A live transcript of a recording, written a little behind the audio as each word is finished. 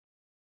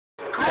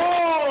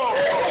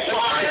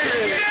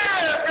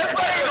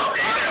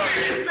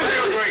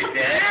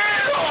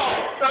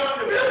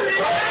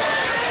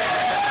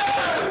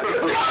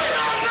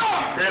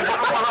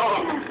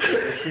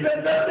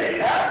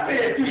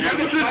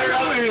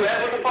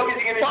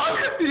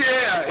his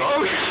yeah.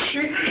 Oh,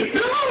 shit.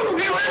 Dude,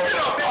 he went to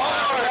the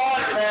bar,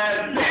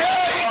 man.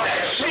 Yeah, eat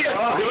that shit.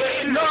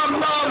 No.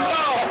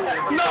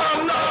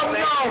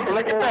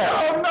 Look at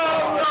that.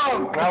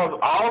 No. That was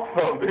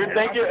awesome, dude.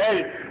 Thank you.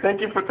 Hey, thank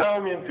you for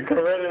telling me to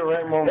correct it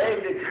right moment. I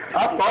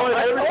saw it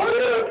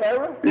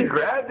everywhere. He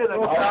grabbed it.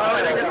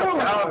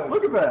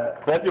 Look at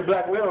that. That's your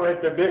black whale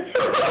right there, bitch.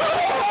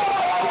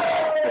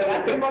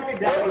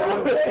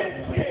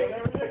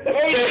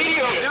 He's eating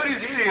him, dude.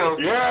 He's eating him.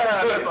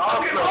 Yeah, that's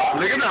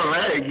awesome. Look at that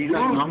leg. He's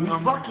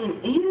fucking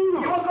eating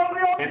him.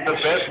 It's the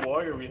best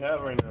warrior we have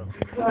right now.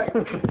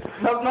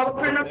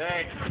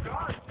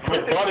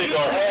 It's funny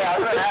though. Hey, I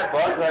haven't had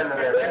bugs right now.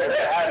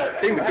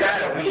 He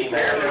gotta be.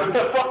 What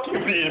the fuck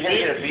you be?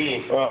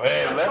 Me? Oh,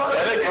 hey, let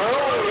it go.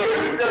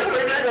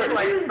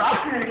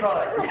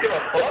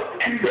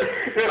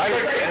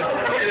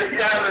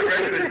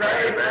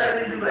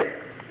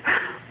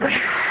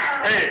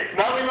 Hey,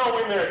 now we know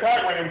when they attack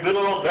when he did a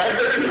little dash.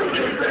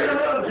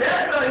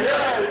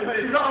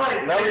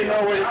 Now we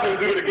know when he's gonna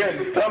do it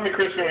again. Tell me,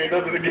 Christian, when he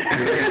does it again.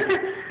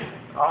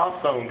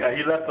 Awesome, guy.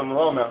 He left him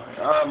alone now.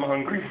 I'm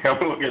hungry. I'm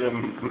gonna look at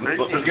him.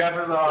 This guy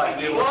was like,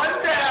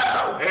 what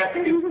now? Hey, I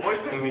think he's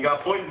poisoned. He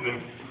got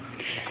poisoned.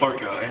 Poor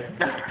guy.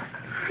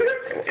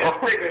 Let's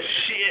take a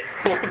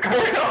shit. What's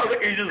going on? Look,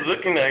 he's just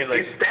looking at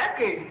me. He's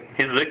stacking.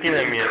 He's looking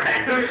at me. He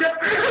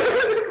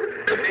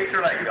thinks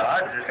we're like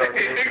gods or something.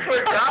 He thinks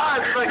we're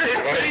gods. Like,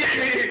 I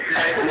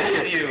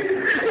need you.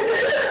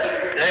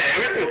 Hey,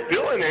 everything's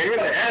still in there. Even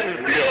the hand is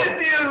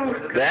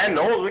still. The hand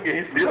knows. Look at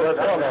he's still. I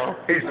don't know.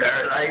 He's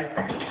paralyzed.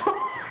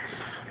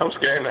 I'm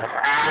scared now.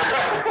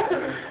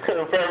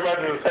 I'm afraid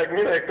everybody to attack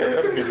me like that.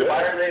 That'd be good.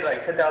 Why are they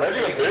like 10,000? That's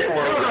a big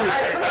one.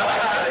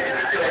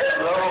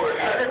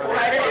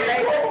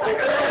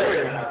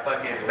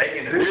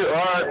 You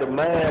are the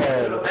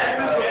man.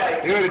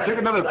 Dude, it took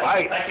another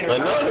bite. I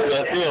know,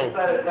 that's him.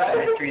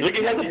 Look,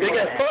 he has a big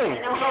ass tongue.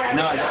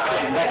 No,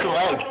 that's a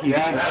leg.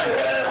 Yeah.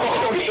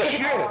 Oh,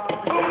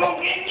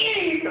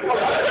 shit.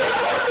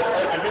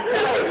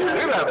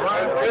 Look at that, bro.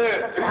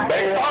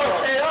 Bang up.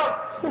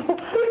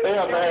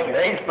 Yeah, man.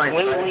 Thanks, my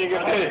friend. When you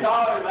get paid,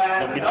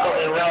 you'll be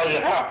talking around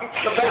your house. I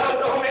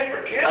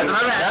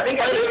think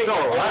I did go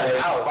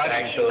right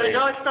actually.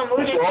 No, it's still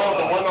moving. Oh,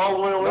 the one all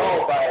the way around.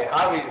 No, by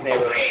Javi's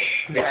neighbor.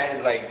 Behind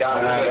his, like,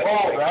 down.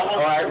 Oh, that one?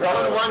 All right,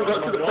 round one,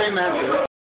 go to the playmat.